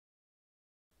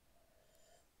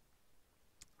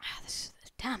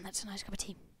Damn, that's a nice cup of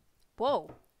tea.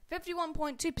 Whoa.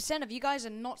 51.2% of you guys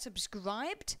are not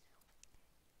subscribed.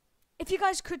 If you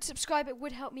guys could subscribe, it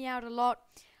would help me out a lot.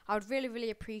 I would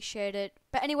really appreciate it.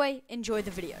 But anyway, enjoy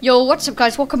the video. Yo, what's up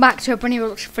guys? Welcome back to a brand new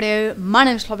Roblox video. My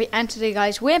name is Lobby, and today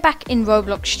guys, we're back in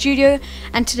Roblox Studio.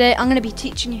 And today I'm going to be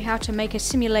teaching you how to make a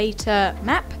simulator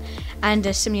map and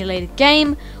a simulated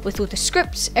game with all the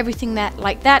scripts, everything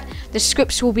like that. The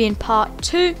scripts will be in part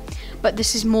 2, but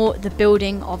this is more the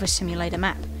building of a simulator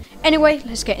map. Anyway,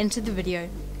 let's get into the video.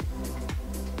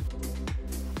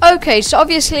 Okay, so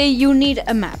obviously you'll need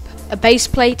a map. A base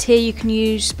plate here you can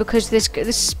use, because this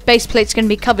base plate's going to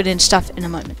be covered in stuff in a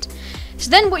moment.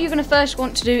 So then what you're going to first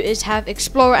want to do is have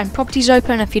Explorer and Properties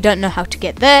open. If you don't know how to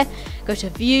get there, go to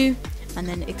View, and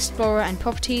then Explorer and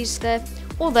Properties there,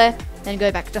 or there, then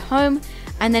go back to Home,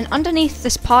 and then underneath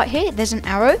this part here, there's an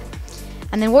arrow,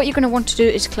 and then what you're going to want to do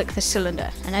is click the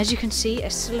cylinder, and as you can see, a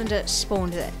cylinder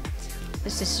spawned there.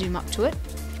 Let's just zoom up to it.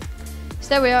 So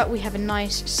there we are, we have a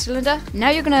nice cylinder. Now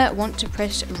you're going to want to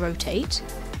press Rotate.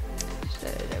 So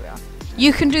there we are.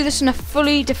 You can do this in a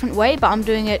fully different way, but I'm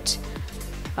doing it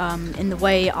in the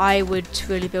way I would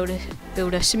really build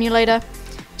a simulator,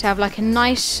 to have like a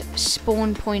nice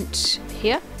spawn point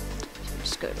here.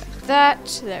 Just go like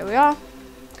that. There we are.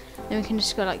 Then we can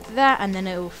just go like that, and then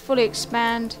it will fully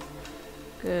expand.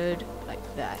 Good,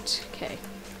 like that. Okay.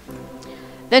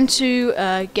 Then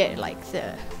to get like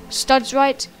the studs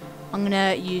right, I'm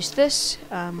gonna use this.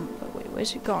 Wait,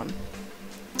 where's it gone?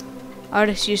 I'll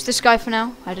just use this guy for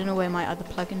now. I don't know where my other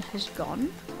plugin has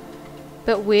gone.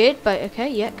 Bit weird, but okay.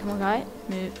 Yeah, come on, guy.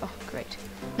 Move. Oh, great.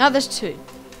 Now there's two.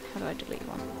 How do I delete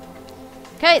one?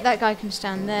 Okay, that guy can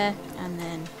stand there, and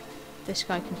then this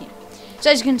guy can here. So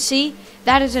as you can see,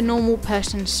 that is a normal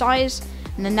person size,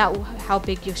 and then that will how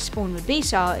big your spawn would be.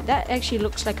 So that actually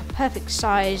looks like a perfect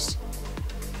size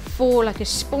for like a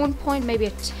spawn point, maybe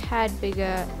a tad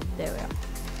bigger. There we are.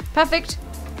 Perfect.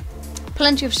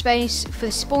 Plenty of space for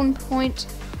the spawn point.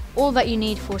 All that you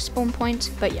need for a spawn point,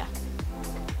 but yeah.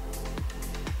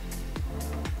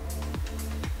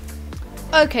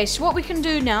 Okay, so what we can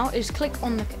do now is click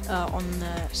on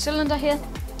the cylinder here,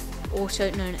 also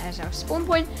known as our spawn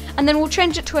point, and then we'll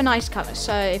change it to a nice color.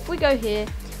 So if we go here,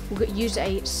 we'll use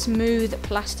a smooth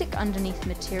plastic underneath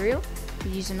material.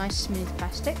 We use a nice smooth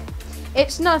plastic.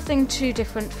 It's nothing too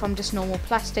different from just normal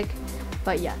plastic,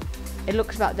 but yeah, it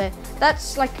looks about there.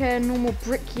 That's like a normal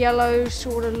brick yellow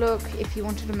sort of look. If you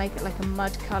wanted to make it like a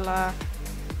mud color,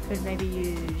 could maybe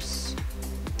use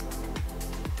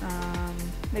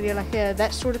maybe like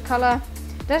that sort of color.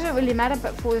 Doesn't really matter,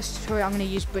 but for this tutorial I'm going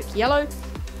to use brick yellow.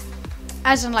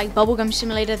 As in like Bubblegum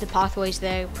Simulator, the pathways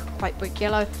there quite brick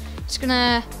yellow. Just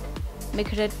gonna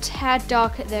make it a tad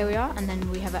darker. There we are, and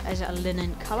then we have it as a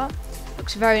linen color.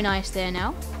 Looks very nice there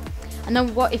now. And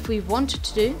then what if we wanted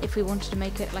to do, if we wanted to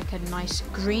make it like a nice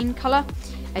green color,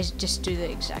 is just do the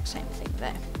exact same thing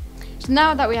there. So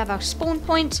now that we have our spawn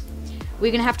point,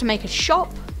 we're gonna have to make a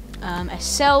shop, a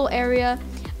cell area,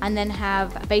 and then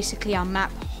have basically our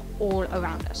map all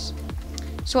around us.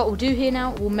 So what we'll do here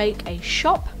now, we'll make a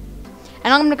shop,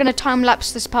 and I'm gonna time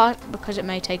lapse this part because it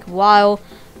may take a while,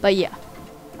 but yeah.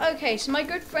 Okay, so my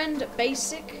good friend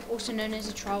Basic, also known as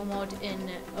a trial mod in,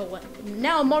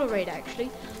 now a moderator actually,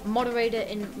 a moderator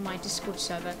in my Discord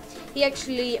server. He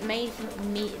actually made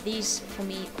these for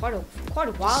me quite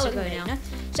a while ago now.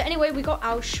 So anyway, we got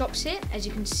our shops here. As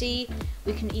you can see,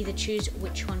 we can either choose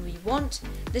which one we want.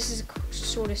 This is a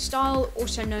sort of style,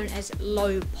 also known as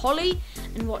low poly.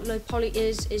 And what low poly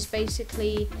is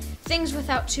basically things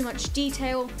without too much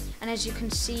detail. And as you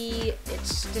can see,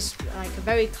 it's just like a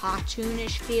very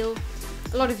cartoonish feel.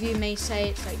 A lot of you may say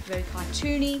it's like very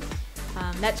cartoony.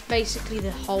 That's basically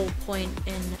the whole point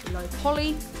in low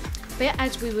poly. But yeah,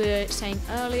 as we were saying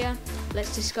earlier,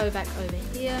 let's just go back over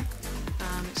here.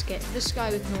 Let's get this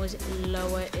guy. We can always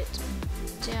lower it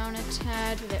down a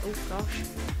tad. There, oh gosh,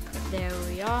 there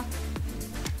we are.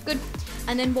 Good.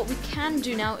 And then what we can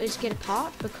do now is get a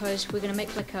part, because we're going to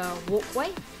make like a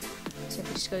walkway. So if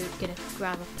we just go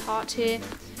grab a part here,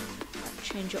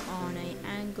 change it on an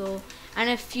angle. And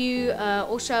if you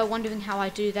also are wondering how I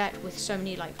do that with so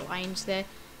many like lines there,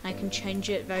 I can change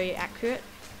it very accurate.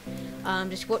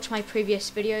 Just watch my previous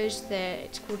videos there.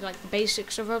 It's called like the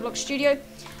basics of Roblox Studio.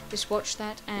 Just watch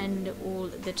that, and all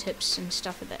the tips and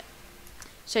stuff are there.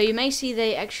 So you may see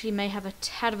they actually may have a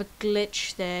tad of a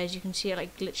glitch there. As you can see, it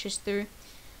like glitches through.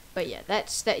 But yeah,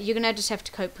 that's that. You're gonna just have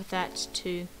to cope with that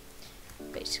to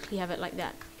basically have it like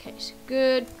that. Okay, so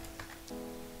good.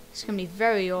 It's gonna be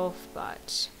very off,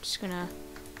 but I'm just gonna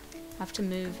have to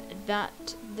move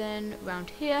that then around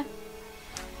here.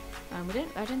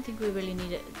 I don't think we really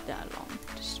need it that long.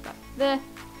 Just about there.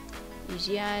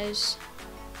 Easy as.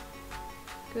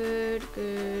 Good,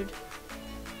 good.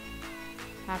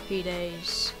 Happy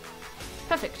days.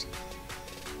 Perfect.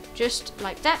 Just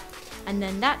like that. And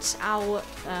then that's our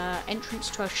entrance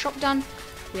to our shop done.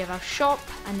 We have our shop,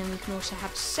 and then we can also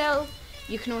have sell.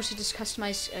 You can also just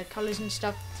customize colors and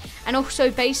stuff. And also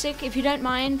basic, if you don't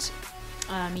mind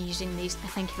me using these.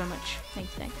 Thank you very much. Thank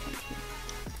you.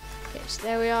 Okay, so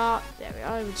there we are.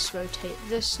 We'll just rotate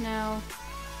this now.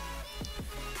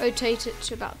 Rotate it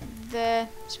to about there.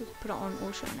 So we can put it on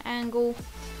also an angle.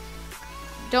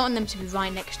 Don't want them to be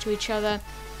right next to each other.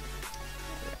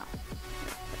 There we are.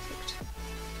 Perfect.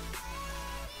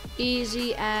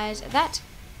 Easy as that.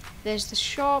 There's the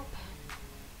shop.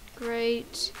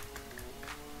 Great.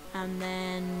 And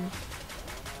then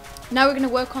now we're going to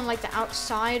work on like the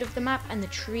outside of the map and the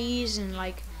trees and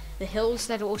like the hills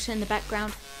that are also in the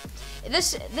background.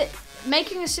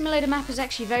 Making a simulator map is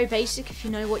actually very basic if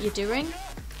you know what you're doing.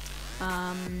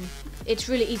 It's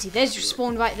really easy. There's your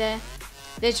spawn right there.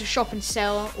 There's your shop and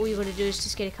sell. All you got to do is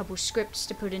just get a couple of scripts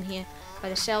to put in here by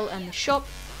the sell and the shop.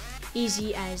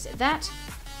 Easy as that.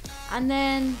 And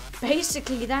then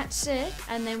basically that's it.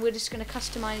 And then we're just going to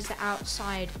customize the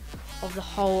outside of the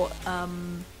whole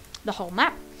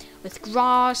map with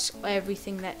grass,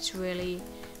 everything that's really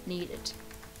needed.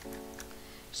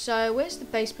 So where's the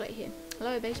base plate here?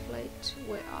 Hello, base plate.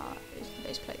 Where is the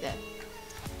base plate? There.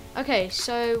 Okay,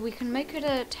 so we can make it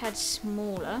a tad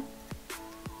smaller.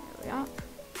 There we are.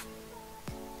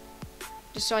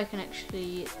 Just so I can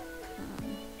actually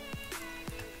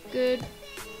good.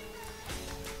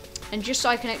 And just so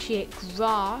I can actually get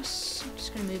grass, I'm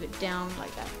just going to move it down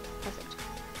like that. Perfect.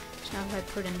 So now if I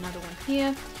put in another one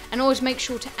here. And always make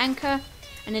sure to anchor.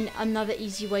 And then another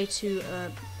easy way to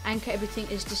anchor everything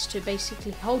is just to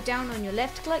basically hold down on your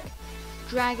left click,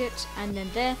 drag it, and then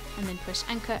there, and then press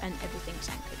anchor, and everything's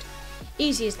anchored.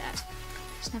 Easy as that.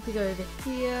 So now if we go over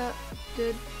here,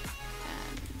 good.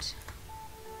 And is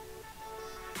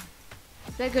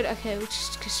that good? Okay,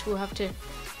 because we'll have to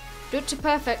do it to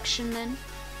perfection then.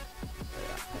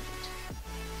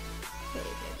 Okay,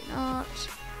 maybe not.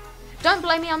 Don't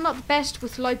blame me, I'm not the best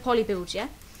with low poly builds, yeah?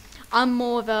 I'm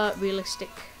more of a realistic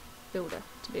builder,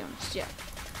 to be honest, yeah.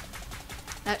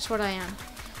 That's what I am.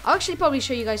 I'll actually probably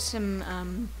show you guys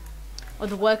some of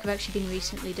the work I've actually been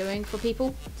recently doing for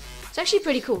people. It's actually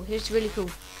pretty cool. It's really cool.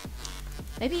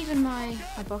 Maybe even my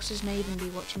bosses may even be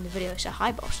watching the video. So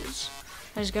hi bosses.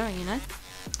 How's it going, you know?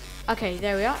 Okay,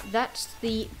 there we are. That's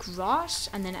the grass.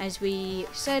 And then as we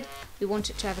said, we want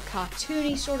it to have a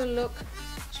cartoony sort of look.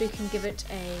 So we can give it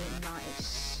a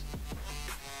nice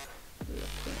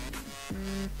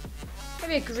looking,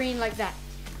 maybe a green like that.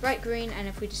 Bright green, and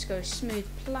if we just go smooth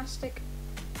plastic,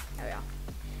 there we are.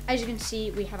 As you can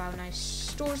see, we have our nice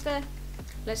stores there.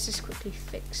 Let's just quickly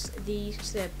fix these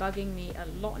because they're bugging me a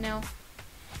lot now.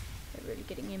 They're really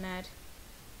getting me mad.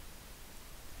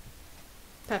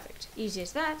 Perfect. Easy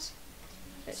as that.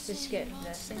 Let's just get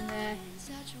this in there.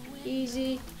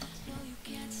 Easy.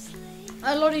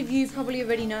 A lot of you probably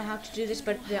already know how to do this,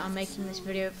 but I'm making this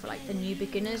video for like the new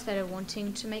beginners that are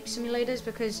wanting to make simulators,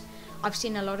 because I've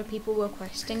seen a lot of people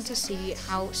requesting to see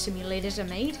how simulators are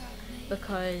made,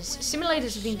 because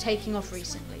simulators have been taking off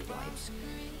recently.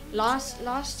 Like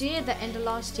last year, the end of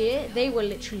last year, they were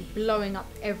literally blowing up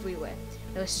everywhere.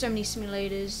 There were so many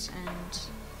simulators, and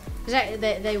because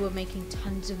they were making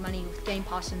tons of money with Game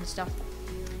Pass and stuff.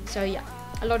 So yeah,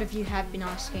 a lot of you have been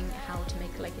asking how to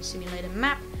make like a simulator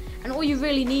map, and all you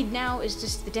really need now is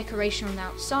just the decoration on the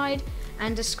outside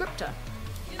and a scripter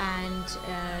and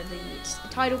the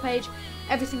title page,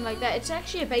 everything like that. It's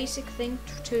actually a basic thing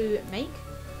to make,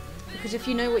 because if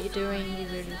you know what you're doing, you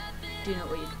really do know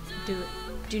what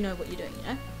you know what you're doing,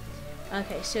 you know.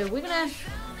 Okay, so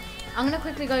I'm gonna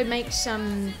quickly go make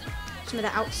some of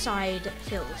the outside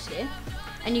hills here,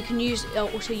 and you can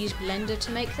also use Blender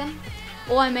to make them.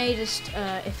 All I made is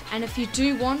if you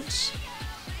do want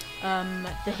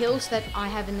the hills that I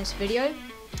have in this video,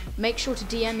 make sure to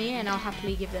DM me and I'll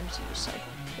happily give them to you. So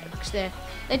yeah, because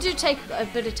they do take a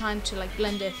bit of time to like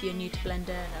Blender if you're new to Blender,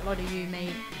 and a lot of you may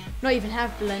not even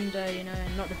have Blender, you know,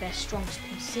 and not the best strongest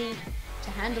PC to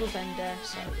handle Blender.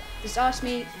 So yeah, just ask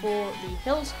me for the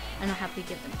hills and I'll happily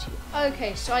give them to you.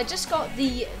 Okay, so I just got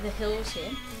the hills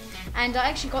here, and I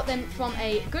actually got them from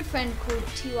a good friend called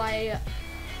TY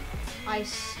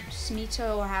Ice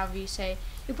Smito, or however you say.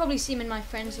 You'll probably see him in my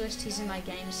friends list. He's in my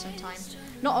games sometimes.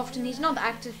 Not often. He's not the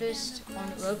activist on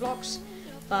Roblox,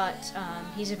 but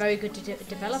he's a very good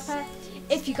developer.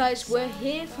 If you guys were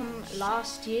here from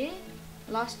last year,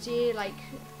 like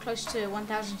close to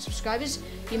 1,000 subscribers,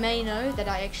 you may know that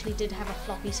I actually did have a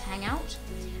Floppy's Hangout,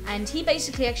 and he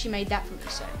basically actually made that for me,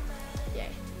 so yeah,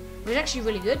 it was actually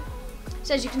really good.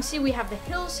 So as you can see, we have the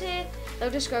hills here. They'll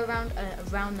just go around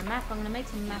the map. I'm going to make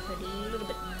the map a little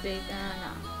bit big.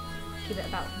 No, keep it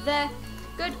about there.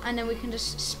 Good, and then we can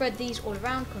just spread these all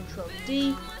around, Control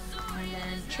D, and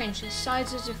then change the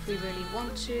sizes if we really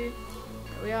want to.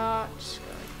 There we are, just go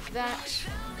like that.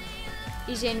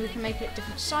 Easy, and we can make it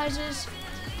different sizes.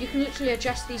 You can literally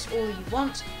adjust these all you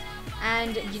want,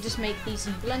 and you just make these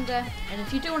in Blender. And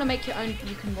if you do want to make your own,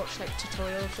 you can watch like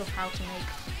tutorials of how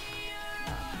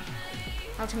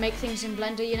to make things in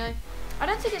Blender, you know. I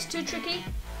don't think it's too tricky.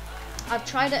 I've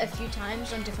tried it a few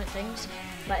times on different things,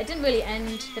 but it didn't really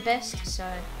end the best, so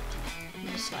I'm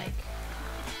just like,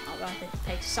 I'd rather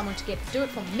pay someone to do it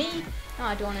for me. No,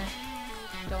 I don't want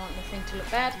the thing to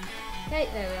look bad. Okay,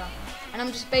 there we are. And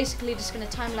I'm just basically just going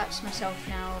to time-lapse myself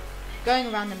now,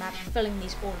 going around the map, filling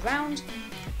these all around.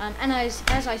 And as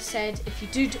I said, if you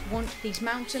do want these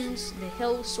mountains, the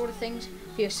hills sort of things,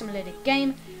 for your simulated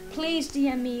game, please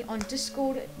DM me on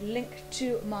Discord. Link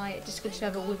to my Discord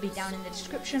server will be down in the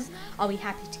description. I'll be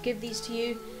happy to give these to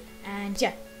you. And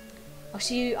yeah, I'll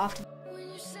see you after.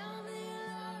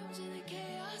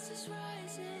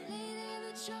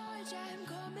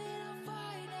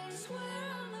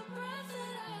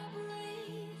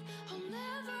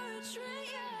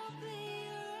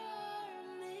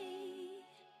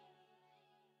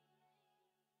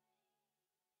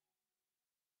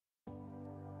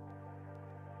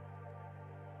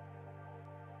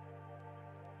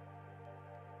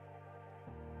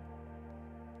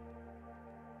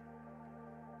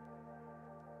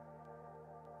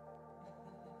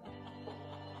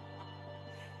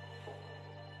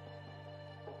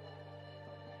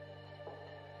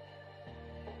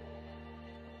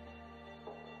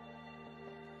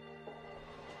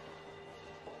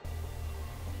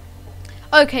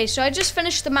 Okay, so I just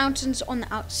finished the mountains on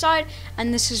the outside,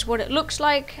 and this is what it looks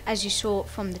like, as you saw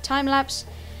from the time-lapse.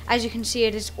 As you can see,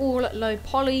 it is all low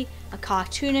poly, a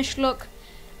cartoonish look,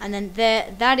 and then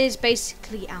that is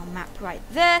basically our map right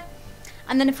there.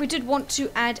 And then if we did want to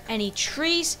add any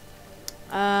trees,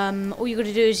 all you got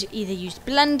to do is either use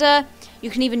Blender, you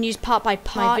can even use part by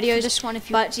part videos, this one if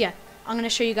you. But yeah, I'm going to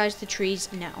show you guys the trees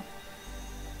now.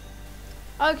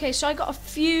 Okay, so I got a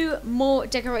few more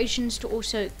decorations to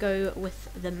also go with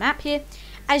the map here.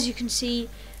 As you can see,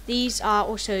 these are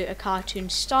also a cartoon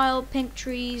style. Pink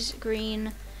trees,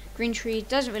 green trees,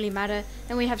 doesn't really matter.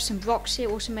 Then we have some rocks here,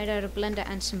 also made out of Blender,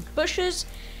 and some bushes.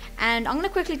 And I'm going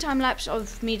to quickly time-lapse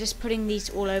of me just putting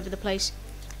these all over the place,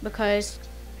 because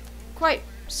quite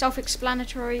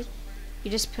self-explanatory. You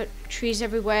just put trees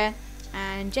everywhere,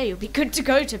 and yeah, you'll be good to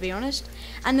go, to be honest.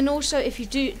 And then also, if you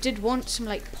did want some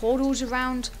like portals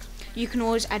around, you can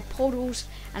always add portals,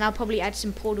 and I'll probably add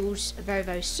some portals very,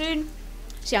 very soon.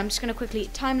 So yeah, I'm just going to quickly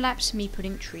time-lapse me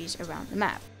putting trees around the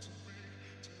map.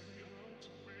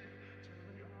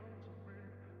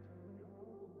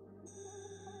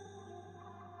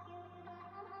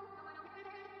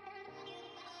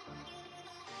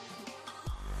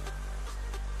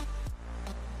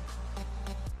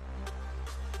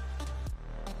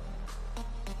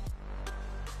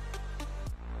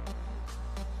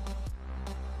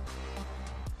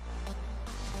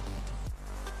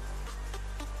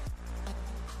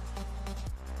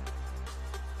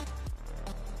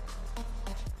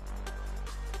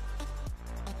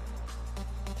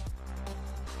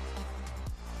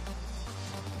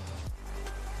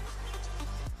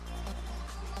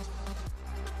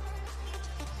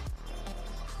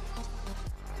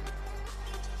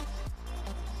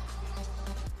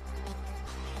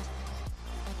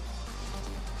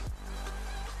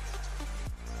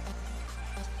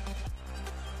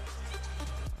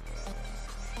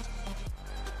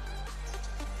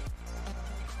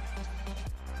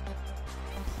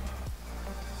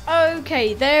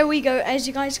 Okay, there we go. As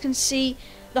you guys can see,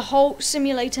 the whole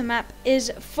simulator map is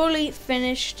fully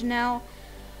finished now.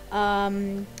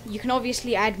 You can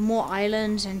obviously add more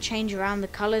islands and change around the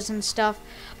colors and stuff,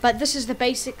 but this is the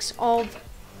basics of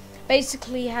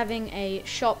basically having a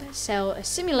shop sell a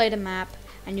simulator map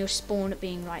and your spawn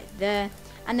being right there,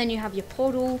 and then you have your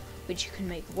portal which you can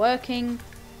make working.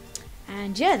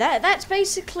 And yeah, that's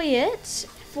basically it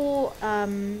for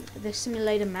the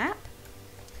simulator map.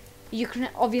 You can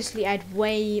obviously add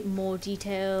way more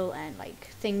detail and like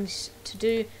things to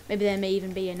do. Maybe there may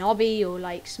even be an obby or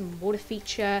like some water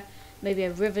feature, maybe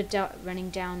a river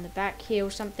running down the back here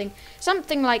or something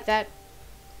like that.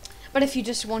 But if you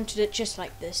just wanted it just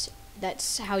like this,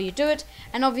 that's how you do it.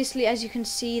 And obviously, as you can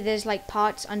see, there's like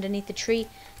parts underneath the tree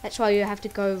That's why you have to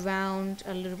go around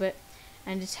a little bit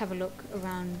and just have a look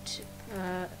around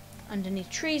underneath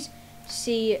trees,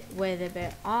 see where the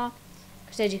bear are.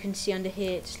 Because as you can see under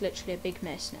here, it's literally a big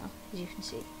mess now, as you can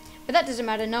see. But that doesn't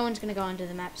matter, no one's going to go under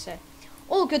the map, so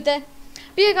all good there.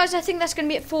 But yeah guys, I think that's going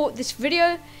to be it for this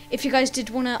video. If you guys did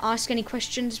want to ask any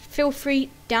questions, feel free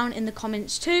down in the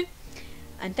comments too.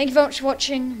 And thank you very much for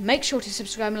watching. Make sure to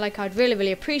subscribe and like, I'd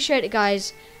really appreciate it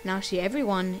guys. And I'll see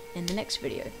everyone in the next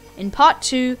video, in part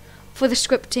 2 for the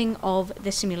scripting of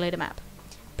the simulator map.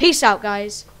 Peace out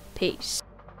guys, peace.